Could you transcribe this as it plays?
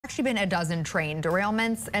actually been a dozen train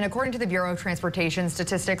derailments, and according to the Bureau of Transportation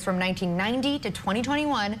statistics from 1990 to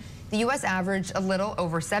 2021, the U.S. averaged a little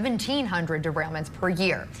over 1,700 derailments per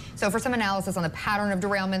year. So for some analysis on the pattern of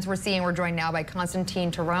derailments we're seeing, we're joined now by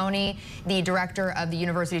Constantine Tarawneh, the director of the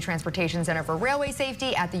University Transportation Center for Railway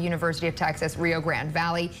Safety at the University of Texas, Rio Grande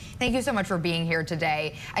Valley. Thank you so much for being here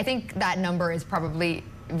today. I think that number is probably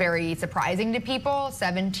very surprising to people,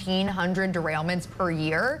 1,700 derailments per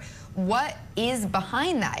year. What is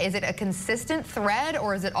behind that? Is it a consistent thread,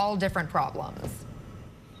 or is it all different problems?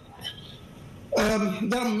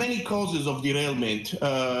 There are many causes of derailment.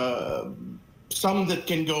 Some that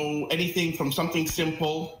can go anything from something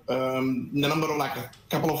simple, the number of like a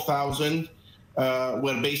couple of thousand,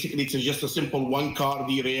 where basically it's just a simple one car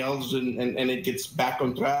derails and it gets back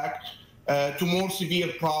on track, to more severe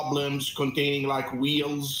problems containing like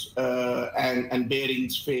wheels and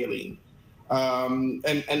bearings failing.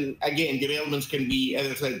 And again, derailments can be, as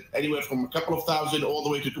I said, anywhere from a couple of thousand all the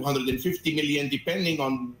way to 250 million, depending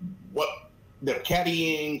on what they're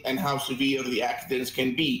carrying and how severe the accidents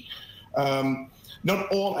can be.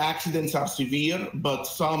 Not all accidents are severe, but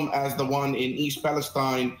some, as the one in East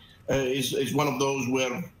Palestine, is one of those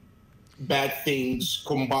where bad things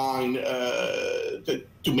combine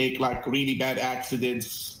to make like really bad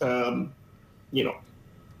accidents, you know,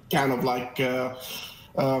 kind of like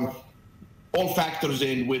all factors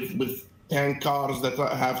in with tank cars that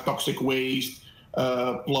have toxic waste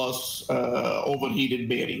plus overheated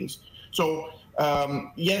bearings. So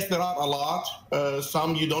yes, there are a lot.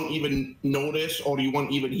 Some you don't even notice or you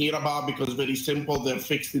won't even hear about because very simple, they're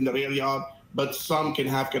fixed in the rail yard, but some can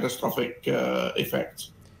have catastrophic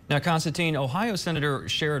effects. Now, Constantine, Ohio Senator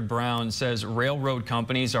Sherrod Brown says railroad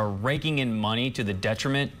companies are raking in money to the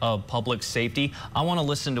detriment of public safety. I want to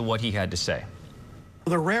listen to what he had to say.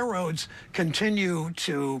 The railroads continue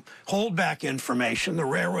to hold back information. The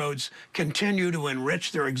railroads continue to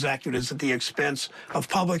enrich their executives at the expense of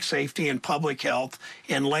public safety and public health,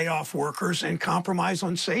 and lay off workers and compromise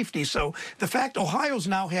on safety. So the fact Ohio's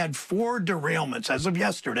now had 4 derailments, as of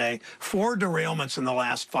yesterday, 4 derailments in the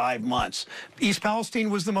last 5 months. East Palestine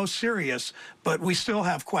was the most serious, but we still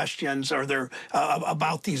have questions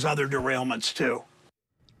about these other derailments too.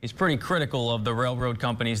 He's pretty critical of the railroad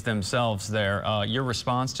companies themselves there. Your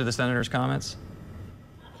response to the senator's comments?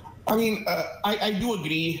 I mean, I do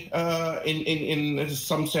agree in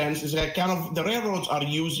some sense. Is that kind of the railroads are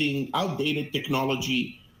using outdated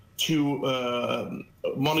technology to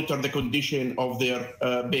monitor the condition of their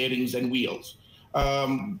bearings and wheels.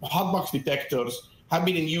 Hot box detectors have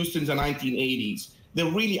been in use since the 1980s. They're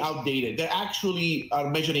really outdated. They actually are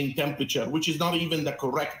measuring temperature, which is not even the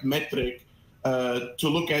correct metric to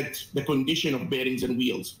look at the condition of bearings and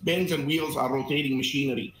wheels. Bearings and wheels are rotating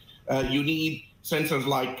machinery. You need sensors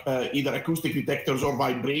like either acoustic detectors or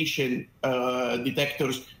vibration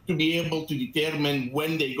detectors to be able to determine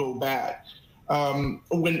when they go bad.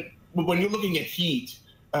 When you're looking at heat,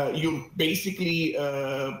 you're basically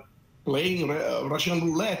playing Russian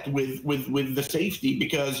roulette with the safety,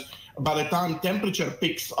 because by the time temperature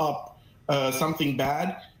picks up something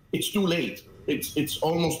bad, it's too late. It's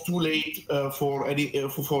almost too late for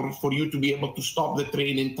you to be able to stop the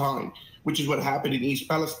train in time, which is what happened in East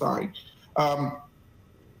Palestine.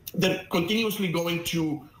 They're continuously going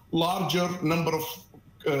to larger number of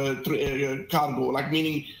cargo, like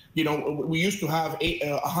meaning, you know, we used to have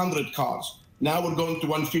 100 cars. Now we're going to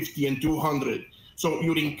 150 and 200. So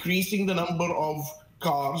you're increasing the number of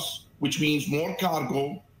cars, which means more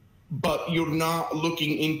cargo, but you're not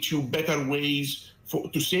looking into better ways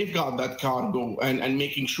to safeguard that cargo and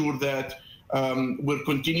making sure that we're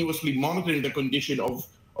continuously monitoring the condition of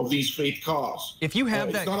these freight cars. If you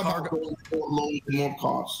have that cargo, more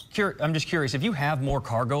cars. I'm just curious, if you have more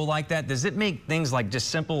cargo like that, does it make things like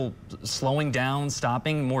just simple slowing down,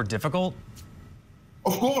 stopping more difficult?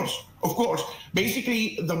 Of course, of course.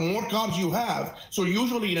 Basically, the more cars you have, so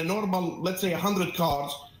usually in a normal, let's say 100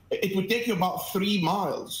 cars, it would take you about 3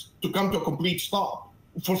 miles to come to a complete stop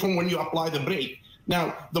from when you apply the brake.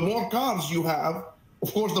 Now, the more cars you have,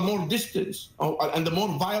 of course, the more distance and the more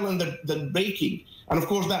violent the braking. And of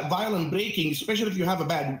course, that violent braking, especially if you have a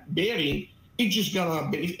bad bearing, it's just gonna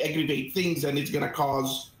aggravate things, and it's gonna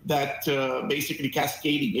cause that basically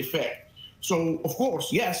cascading effect. So, of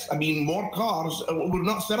course, yes, I mean, more cars, we're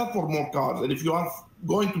not set up for more cars. And if you are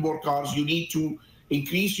going to more cars, you need to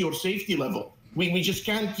increase your safety level. We just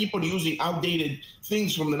can't keep on using outdated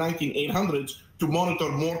things from the 1900s to monitor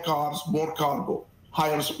more cars, more cargo,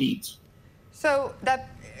 higher speeds. So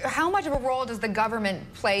how much of a role does the government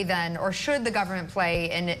play then, or should the government play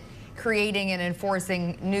in creating and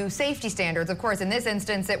enforcing new safety standards? Of course, in this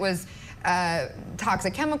instance, it was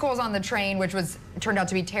toxic chemicals on the train, which turned out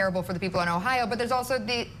to be terrible for the people in Ohio. But there's also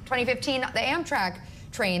the 2015, the Amtrak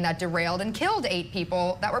train that derailed and killed 8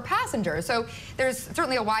 people that were passengers. So there's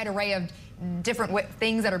certainly a wide array of different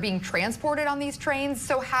things that are being transported on these trains.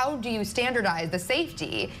 So how do you standardize the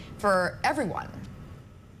safety for everyone?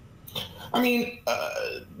 I mean,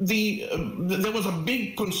 there was a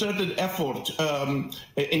big concerted effort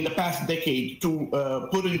in the past decade to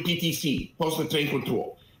put in PTC, postal train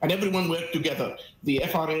control. And everyone worked together, the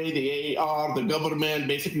FRA, the AAR, the government,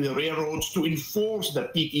 basically the railroads, to enforce the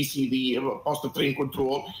PTC, the postal train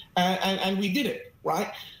control, and we did it,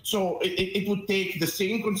 right? So it would take the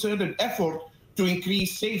same concerted effort to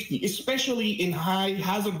increase safety, especially in high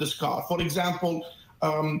hazardous cars. For example,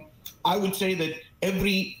 I would say that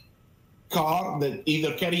every car that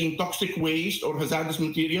either carrying toxic waste or hazardous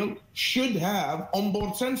material should have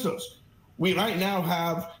onboard sensors. We right now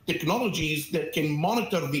have technologies that can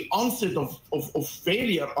monitor the onset of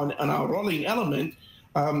failure on our rolling element.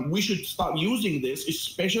 We should start using this,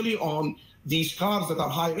 especially on these cars that are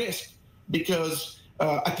high risk, because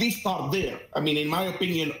at least start there. I mean, in my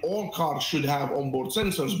opinion, all cars should have onboard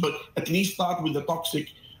sensors, but at least start with the toxic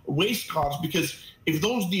waste cars, because if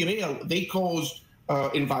those derail, they cause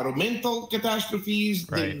environmental catastrophes.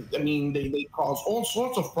 Right. They cause all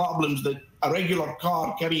sorts of problems that a regular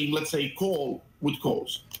car carrying, let's say, coal would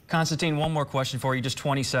cause. Constantine, one more question for you, just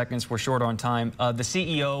 20 seconds. We're short on time. The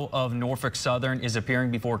CEO of Norfolk Southern is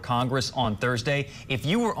appearing before Congress on Thursday. If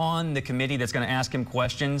you were on the committee that's going to ask him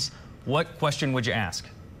questions, what question would you ask?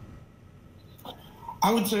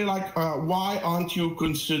 I would say, like, why aren't you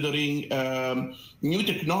considering new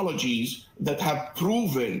technologies that have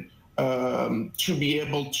proven to be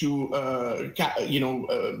able to,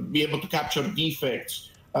 be able to capture defects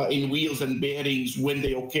in wheels and bearings when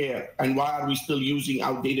they occur? And why are we still using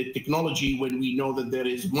outdated technology when we know that there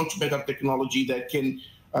is much better technology that can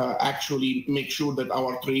actually make sure that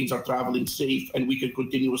our trains are traveling safe and we can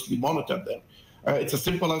continuously monitor them? It's as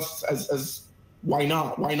simple as why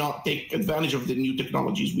not? Why not take advantage of the new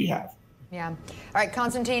technologies we have? Yeah. All right,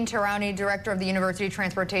 Constantine Tarawneh, Director of the University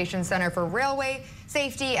Transportation Center for Railway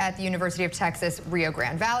Safety at the University of Texas, Rio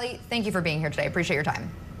Grande Valley. Thank you for being here today. Appreciate your time.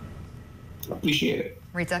 Appreciate it.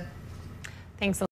 Rita. Thanks a lot.